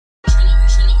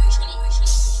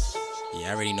Yeah,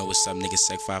 I already know what's up, nigga.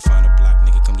 Sec 5 on the block,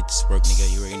 nigga. Come get this work,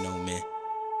 nigga. You already know, man.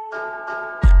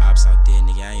 Yeah, ops out there,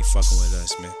 nigga. I ain't fucking with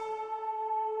us, man.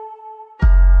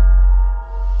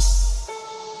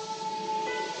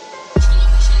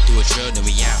 Do a drill, then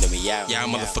we out. Y'all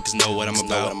motherfuckers know what I'm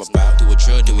about. Do a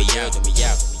drill, then we out.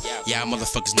 Y'all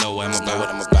motherfuckers know what I'm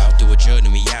about. Do a drill,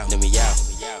 then we out.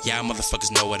 Y'all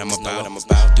motherfuckers know what I'm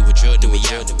about. Do a drill, then we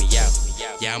out.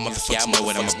 Y'all motherfuckers know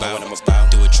what I'm about.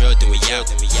 Do a drill, then we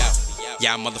out.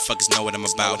 Y'all motherfuckers know what I'm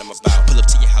about. Pull up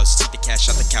to your house, take the cash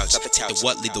out the couch. Take the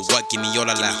what, leave the what, give me all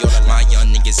I allow. My young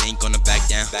niggas ain't gonna back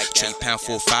down. Trade pound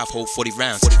 4-5, hold 40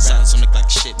 rounds. Sounds on the like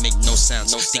shit, make no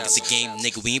sounds. Think it's a game,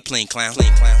 nigga, we ain't playing clown. Do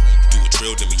a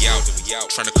drill, then we out.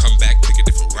 Tryna come back, pick a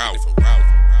different route.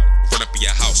 Run up in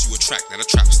your house, you a track, not a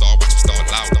trap star, watch him start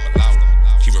loud.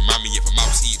 He remind me of a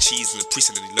mouse eating cheese in the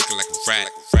precinct and he looking like a rat.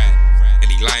 And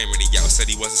he lying when he out, said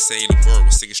he wasn't saying a word,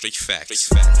 was singing straight facts.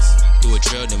 Do a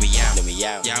drill, then we out.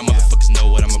 Y'all motherfuckers know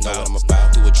what I'm about.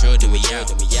 Do a drill, then we out.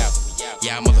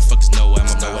 Y'all motherfuckers know what I'm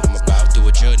about. Do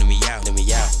a drill, then we out.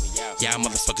 Y'all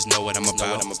motherfuckers know what I'm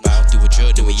about. Do a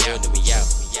drill, then we out.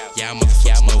 Y'all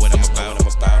motherfuckers know what I'm about.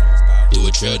 Do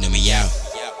a drill, then we out.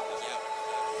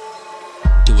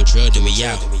 Do a drill, then we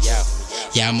out.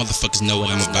 Y'all motherfuckers know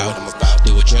what I'm about.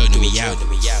 Do a drill, then we out.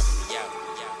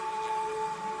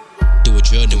 Do a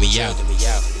drill, then we out.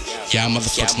 Y'all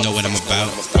motherfuckers know what I'm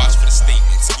about. Watch for the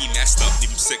statements, he messed up, leave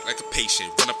him sick like a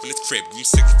patient. Run up in his crib, give him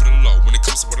sick for the low. When it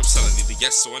comes to what I'm selling, either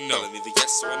yes or no.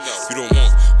 You don't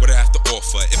want what I have to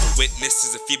offer. If a witness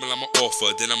is a female, I'ma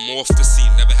offer. Then I'm off the scene,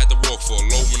 never had to walk for.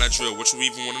 Low when I drill, what you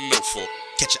even wanna know for?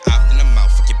 Catch your op, then I'm out.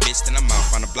 Fuck your bitch, then I'm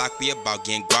out. On the block, we about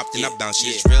getting guapped, then I bounce.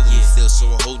 Shit's real, you feel so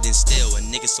holding still. A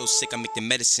nigga so sick, I make the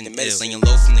medicine ill. Laying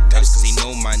low from the cops, cause they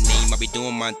know my name. I be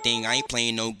doing my thing, I ain't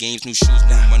playing no games. New shoes,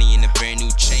 new money, and a brand new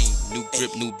chain. New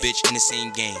grip, new bitch, in the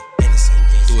same game.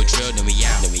 Do a drill, then we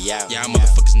out. Y'all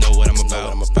motherfuckers know what I'm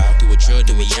about. Do a drill,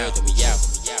 then we out.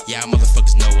 Y'all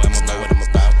motherfuckers know what I'm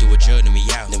about. Do a drill, then we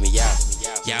out.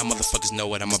 Y'all motherfuckers know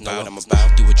what I'm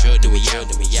about. Do a drill, then we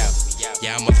out.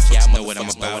 Y'all motherfuckers know what I'm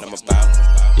about.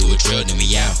 Do a drill, then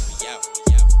we out.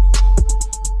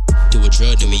 Do a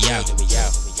drill, then we out.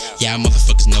 Y'all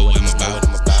motherfuckers know what I'm about.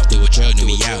 Do a drill, then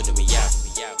we out.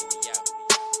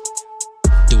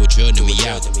 Do a drill, then we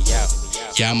out.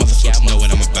 Y'all motherfuckers know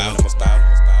what I'm about.